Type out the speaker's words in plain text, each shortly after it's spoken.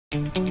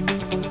Again,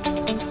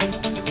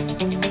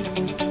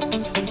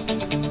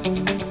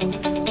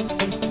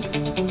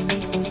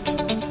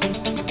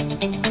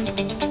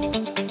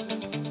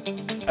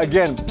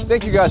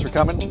 thank you guys for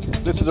coming.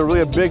 This is really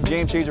a big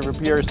game changer for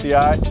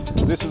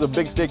PRCI. This is a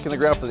big stake in the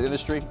ground for the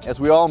industry. As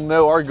we all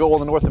know, our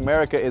goal in North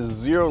America is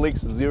 0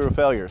 leaks, 0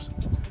 failures.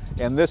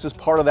 And this is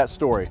part of that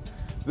story.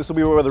 This will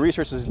be where the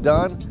research is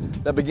done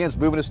that begins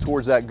moving us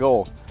towards that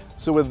goal.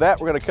 So with that,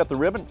 we're going to cut the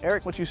ribbon.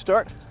 Eric, why don't you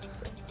start?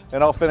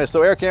 And I'll finish.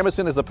 So Eric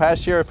Amundsen is the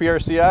past chair of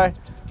PRCI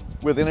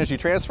with Energy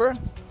Transfer.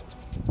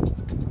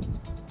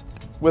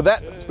 With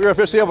that, we're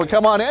officially able to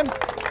come on in.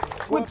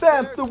 With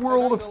that, the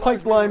world of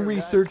pipeline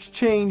research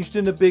changed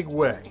in a big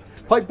way.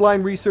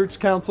 Pipeline Research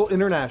Council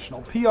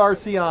International,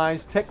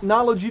 PRCI's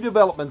Technology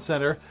Development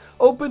Center,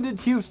 opened in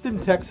Houston,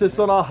 Texas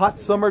on a hot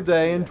summer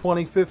day in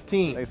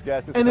 2015. Thanks,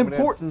 guys. An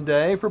important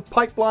day for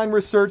pipeline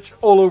research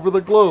all over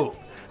the globe.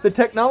 The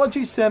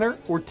Technology Center,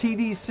 or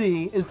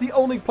TDC, is the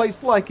only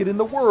place like it in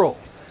the world.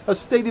 A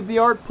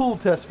state-of-the-art pool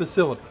test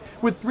facility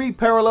with 3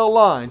 parallel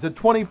lines, a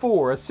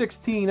 24, a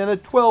 16, and a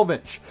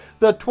 12-inch.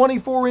 The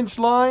 24-inch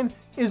line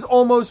is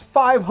almost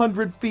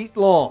 500 feet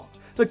long.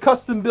 The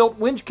custom-built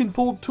winch can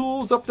pull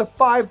tools up to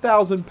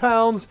 5,000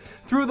 pounds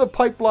through the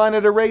pipeline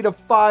at a rate of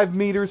 5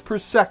 meters per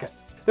second.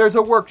 There's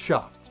a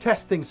workshop,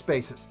 testing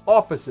spaces,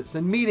 offices,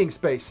 and meeting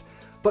space.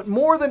 But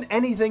more than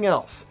anything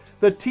else,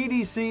 the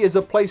TDC is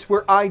a place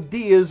where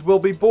ideas will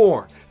be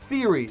born,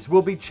 theories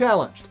will be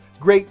challenged,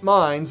 great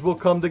minds will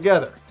come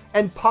together,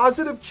 and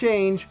positive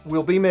change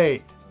will be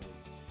made.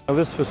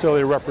 This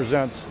facility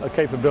represents a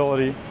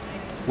capability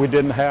we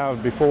didn't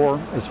have before.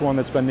 It's one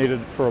that's been needed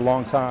for a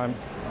long time.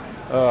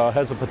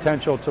 Has the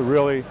potential to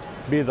really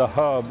be the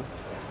hub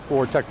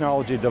for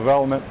technology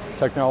development,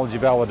 technology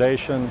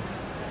validation,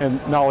 and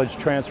knowledge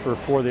transfer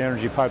for the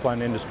energy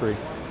pipeline industry.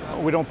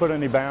 We don't put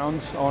any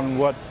bounds on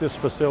what this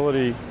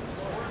facility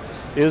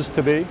is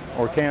to be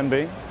or can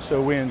be,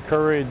 so we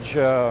encourage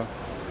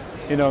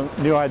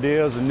new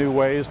ideas and new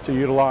ways to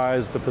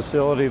utilize the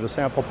facility, the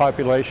sample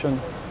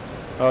population,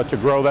 to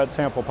grow that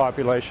sample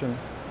population,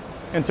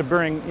 and to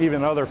bring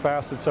even other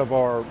facets of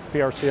our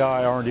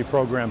PRCI R&D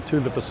program to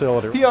the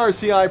facility.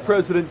 PRCI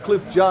President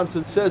Cliff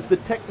Johnson says the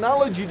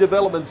Technology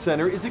Development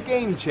Center is a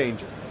game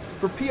changer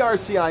for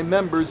PRCI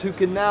members who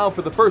can now,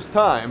 for the first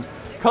time,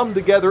 come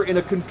together in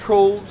a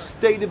controlled,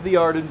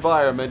 state-of-the-art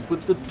environment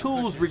with the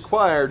tools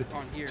required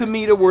to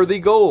meet a worthy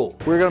goal.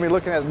 We're going to be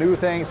looking at new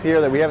things here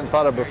that we haven't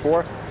thought of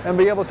before and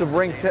be able to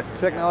bring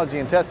technology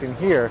and testing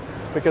here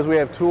because we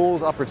have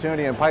tools,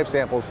 opportunity, and pipe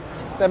samples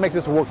that makes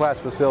this a world-class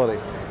facility.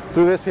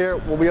 Through this here,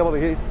 we'll be able to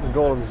hit the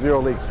goal of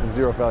 0 leaks and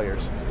 0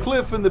 failures.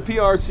 Cliff and the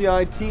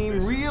PRCI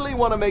team really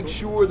want to make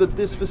sure that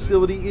this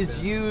facility is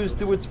used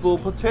to its full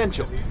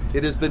potential.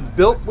 It has been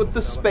built with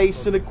the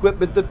space and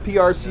equipment that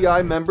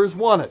PRCI members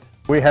wanted.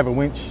 We have a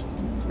winch,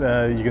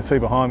 you can see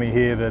behind me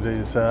here, that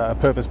is a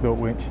purpose-built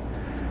winch.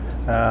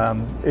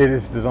 It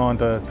is designed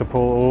to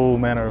pull all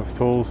manner of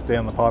tools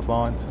down the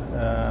pipeline,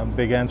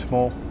 big and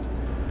small,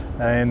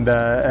 and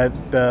at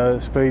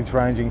speeds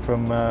ranging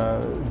from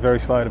very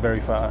slow to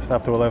very fast,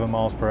 up to 11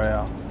 miles per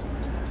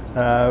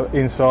hour.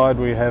 Inside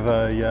we have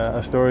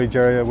a storage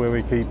area where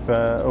we keep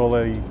all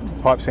the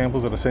pipe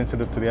samples that are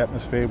sensitive to the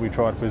atmosphere. We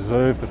try to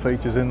preserve the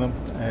features in them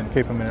and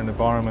keep them in an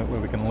environment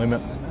where we can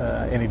limit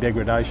any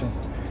degradation.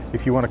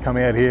 If you want to come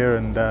out here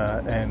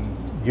and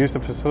use the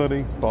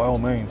facility, by all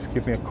means,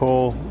 give me a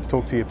call,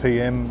 talk to your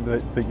PM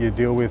that you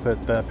deal with at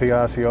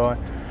PRCI,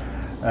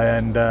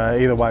 and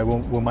either way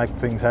we'll make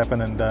things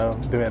happen and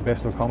do our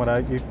best to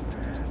accommodate you.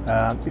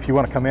 If you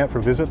want to come out for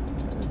a visit,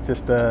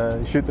 just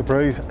shoot the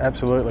breeze,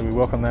 absolutely, we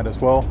welcome that as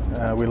well.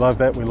 We love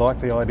that. We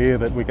like the idea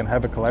that we can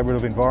have a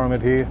collaborative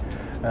environment here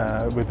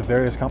with the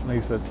various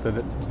companies that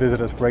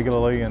visit us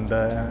regularly and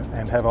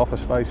have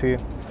office space here.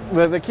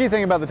 The key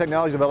thing about the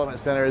Technology Development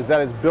Center is that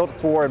it's built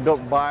for and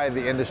built by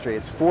the industry.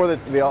 It's for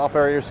the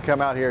operators to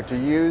come out here to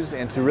use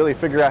and to really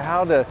figure out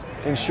how to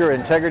ensure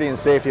integrity and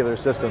safety of their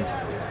systems.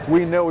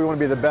 We know we want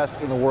to be the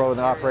best in the world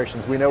in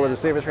operations. We know we're the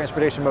safest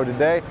transportation mode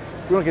today.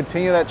 We want to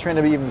continue that trend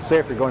to be even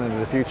safer going into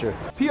the future.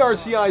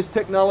 PRCI's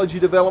Technology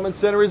Development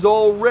Center is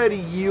already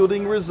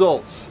yielding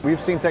results.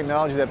 We've seen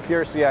technology that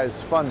PRCI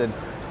has funded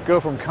go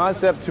from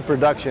concept to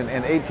production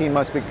in 18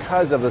 months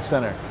because of the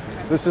center.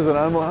 This is an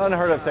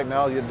unheard of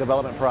technology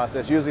development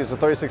process. Usually it's a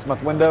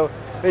 36-month window,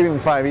 maybe even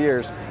 5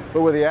 years.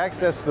 But with the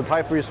access to the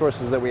pipe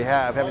resources that we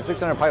have, having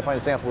 600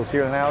 pipeline samples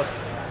here in the house,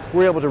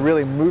 we're able to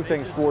really move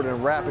things forward in a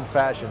rapid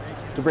fashion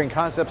to bring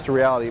concepts to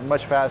reality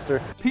much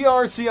faster.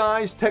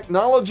 PRCI's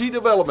Technology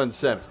Development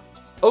Center,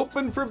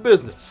 open for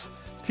business.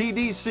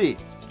 TDC,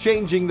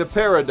 changing the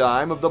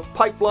paradigm of the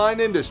pipeline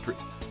industry.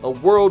 A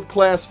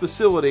world-class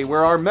facility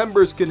where our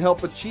members can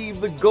help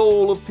achieve the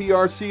goal of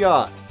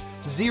PRCI.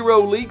 0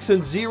 leaks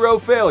and 0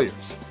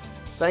 failures.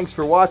 Thanks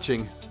for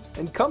watching,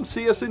 and come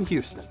see us in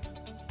Houston.